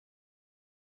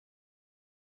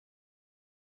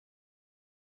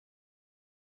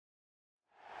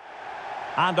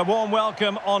And a warm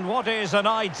welcome on what is an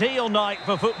ideal night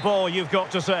for football, you've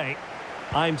got to say.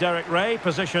 I'm Derek Ray,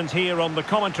 positioned here on the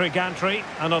commentary gantry,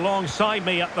 and alongside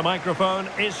me at the microphone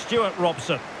is Stuart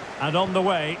Robson. And on the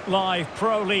way, live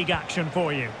Pro League action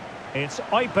for you. It's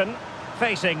Eupen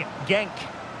facing Genk.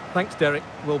 Thanks, Derek.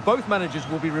 Well, both managers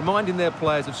will be reminding their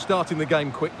players of starting the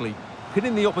game quickly,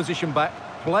 pinning the opposition back,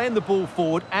 playing the ball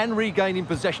forward and regaining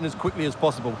possession as quickly as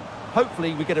possible.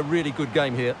 Hopefully we get a really good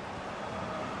game here.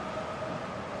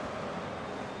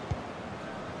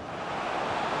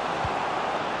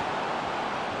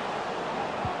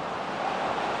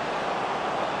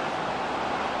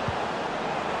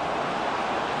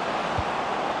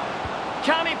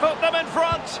 Can he put them in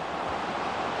front?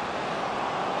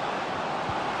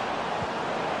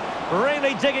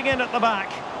 Really digging in at the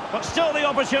back, but still the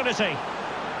opportunity.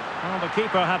 Well, the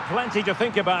keeper had plenty to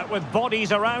think about with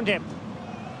bodies around him.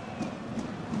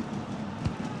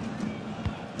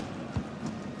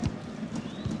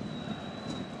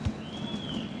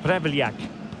 Preveliak.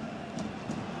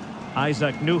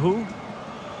 Isaac Nuhu.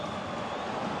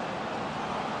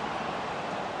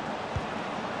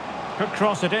 Could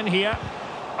cross it in here.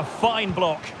 A fine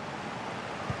block.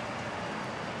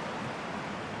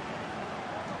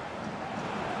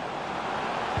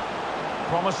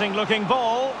 Promising looking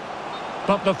ball.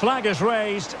 But the flag is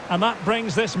raised, and that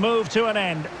brings this move to an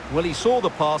end. Well, he saw the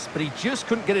pass, but he just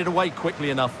couldn't get it away quickly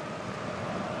enough.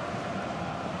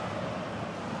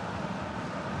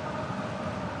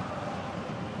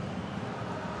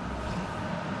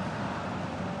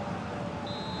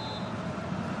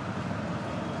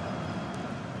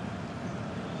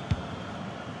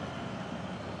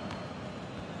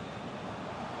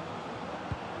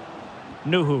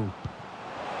 Nuhu.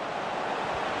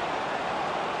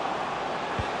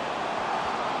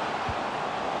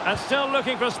 And still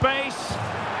looking for space.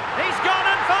 He's gone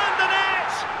and found the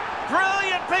net!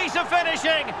 Brilliant piece of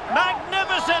finishing!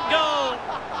 Magnificent goal!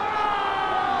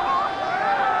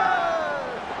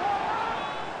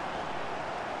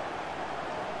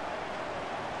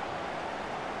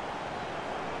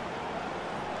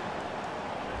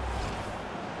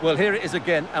 Well, here it is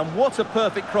again, and what a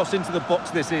perfect cross into the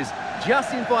box this is.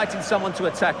 Just inviting someone to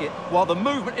attack it, while the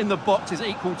movement in the box is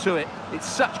equal to it. It's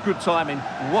such good timing.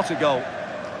 What a goal.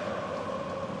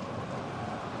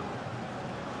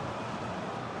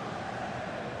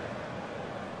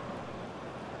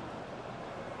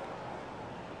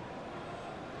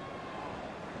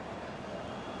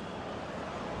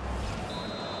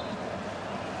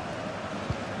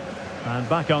 And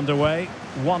back underway,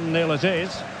 1-0 it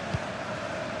is.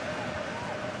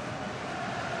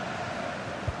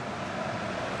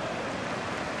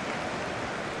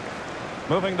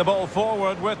 Moving the ball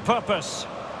forward with purpose.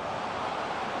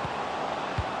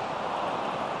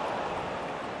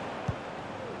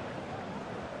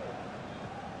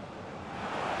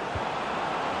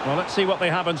 Well, let's see what they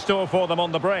have in store for them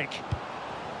on the break.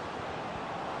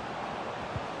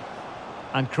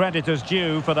 And credit is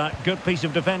due for that good piece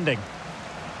of defending.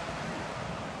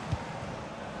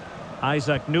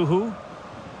 Isaac Nuhu.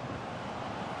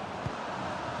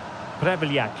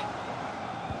 Preveliak.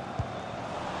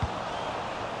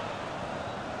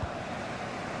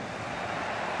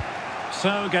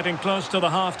 So, getting close to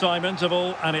the half-time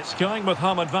interval, and it's going with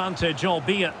home advantage,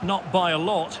 albeit not by a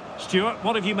lot. Stuart,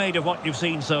 what have you made of what you've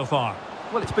seen so far?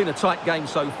 Well, it's been a tight game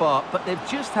so far, but they've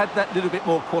just had that little bit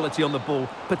more quality on the ball,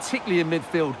 particularly in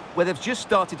midfield, where they've just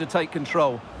started to take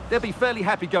control. They'll be fairly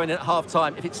happy going in at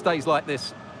half-time if it stays like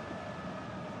this.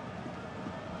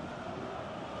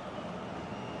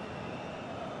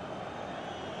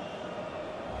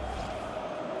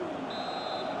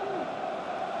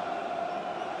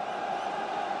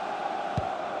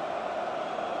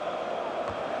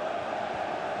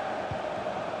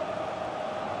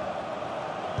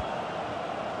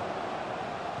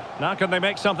 Now can they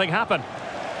make something happen?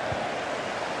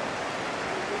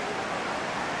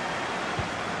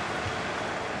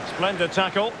 Splendid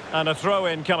tackle and a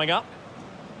throw-in coming up.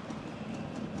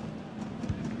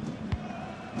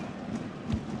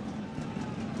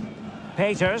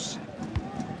 Peters.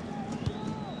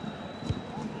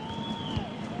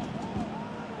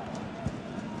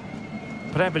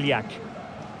 Preveliak.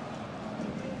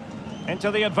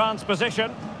 Into the advanced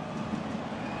position.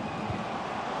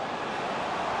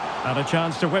 And a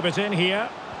chance to whip it in here.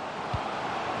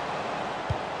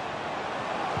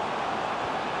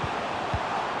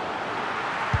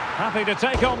 Happy to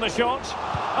take on the shot.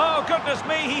 Oh, goodness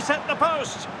me, he's hit the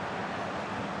post.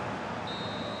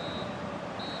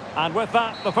 And with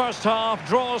that, the first half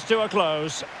draws to a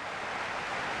close.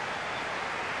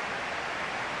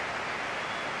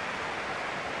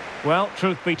 Well,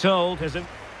 truth be told, isn't...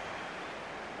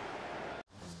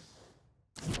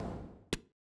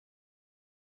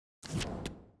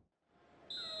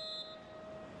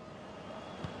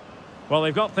 Well,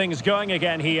 they've got things going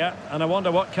again here, and I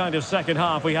wonder what kind of second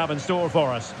half we have in store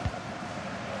for us.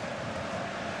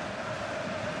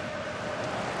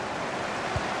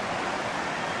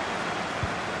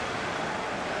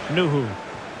 Nuhu.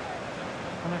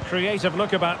 And a creative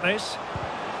look about this.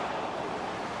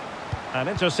 And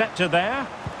intercepted there.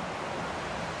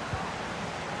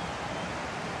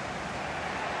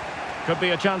 Could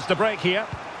be a chance to break here.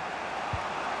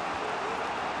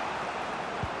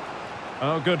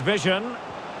 Oh, good vision. A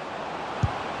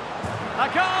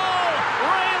goal!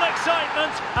 Real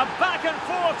excitement. A back and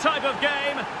forth type of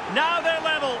game. Now they're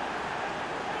level.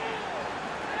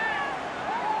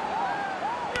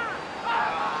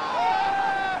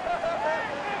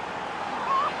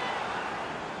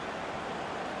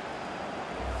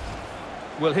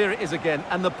 Well, here it is again,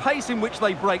 and the pace in which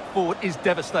they break forward is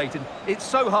devastating. It's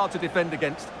so hard to defend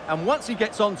against, and once he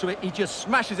gets onto it, he just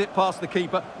smashes it past the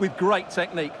keeper with great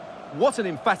technique. What an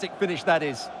emphatic finish that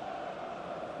is.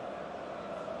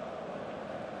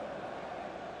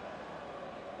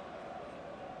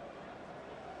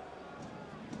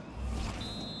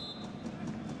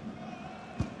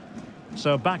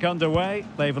 So back underway,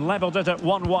 they've levelled it at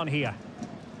 1-1 here.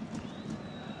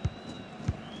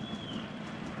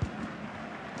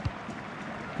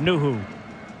 Nuhu.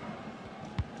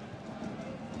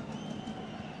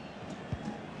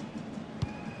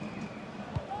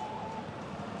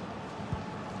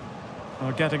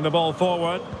 Well, getting the ball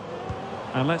forward.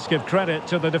 And let's give credit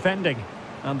to the defending.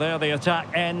 And there the attack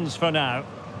ends for now.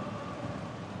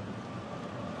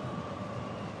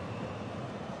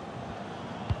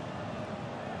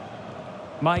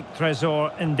 Mike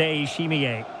Trésor Ndeye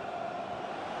Chimier.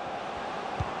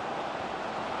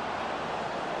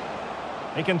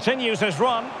 He continues his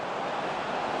run.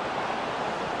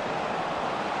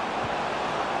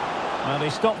 And he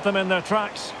stopped them in their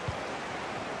tracks.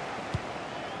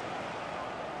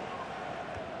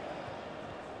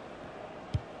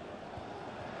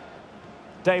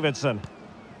 Davidson.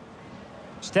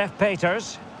 Steph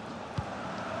Peters.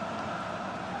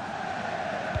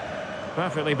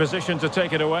 Perfectly positioned to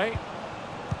take it away.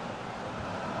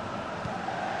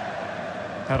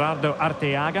 Gerardo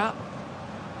Arteaga.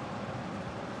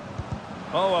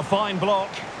 Oh, a fine block.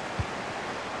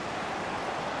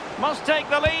 Must take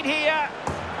the lead here.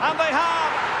 And they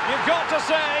have. You've got to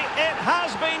say, it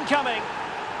has been coming.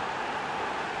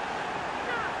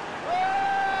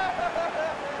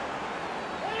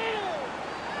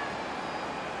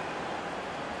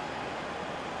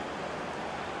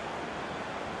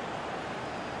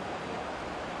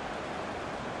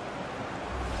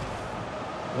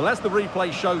 Well, as the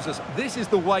replay shows us, this is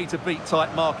the way to beat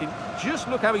tight marking. Just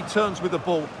look how he turns with the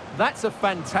ball. That's a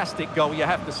fantastic goal, you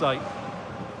have to say.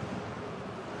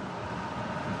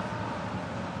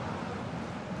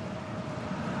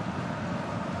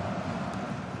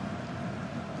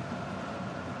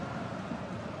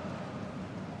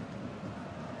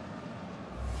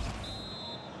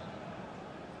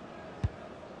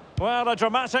 Well, a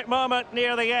dramatic moment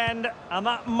near the end, and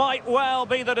that might well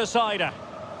be the decider.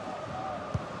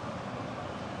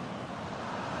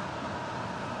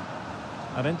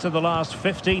 And into the last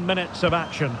 15 minutes of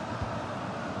action.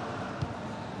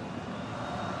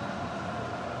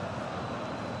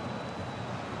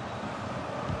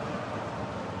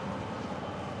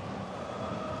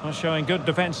 Well, showing good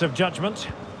defensive judgment.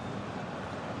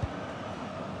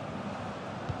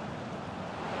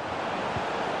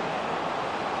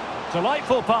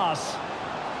 Delightful pass.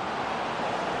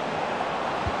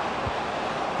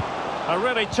 A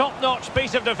really top-notch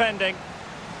piece of defending.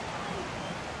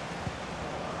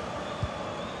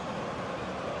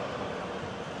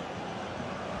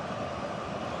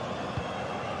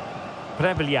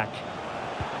 Prevliak.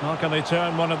 How can they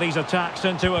turn one of these attacks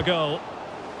into a goal?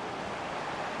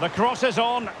 The cross is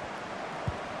on.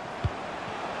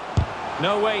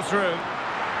 No way through.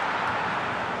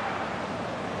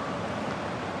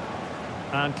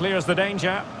 And clears the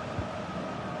danger.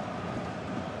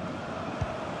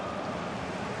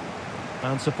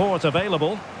 And support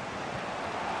available.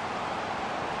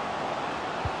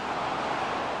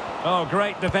 Oh,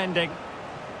 great defending.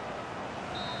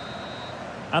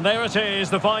 And there it is,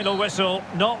 the final whistle.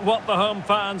 Not what the home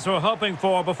fans were hoping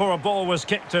for before a ball was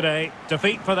kicked today.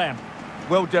 Defeat for them.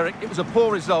 Well, Derek, it was a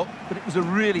poor result, but it was a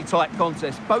really tight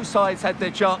contest. Both sides had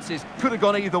their chances, could have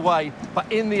gone either way,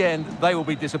 but in the end, they will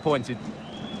be disappointed.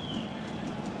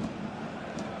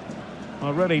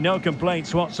 Well, really no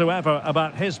complaints whatsoever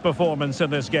about his performance in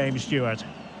this game, Stuart.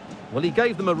 Well, he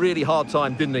gave them a really hard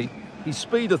time, didn't he? His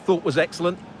speed, I thought, was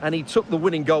excellent, and he took the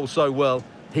winning goal so well.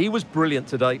 He was brilliant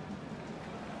today.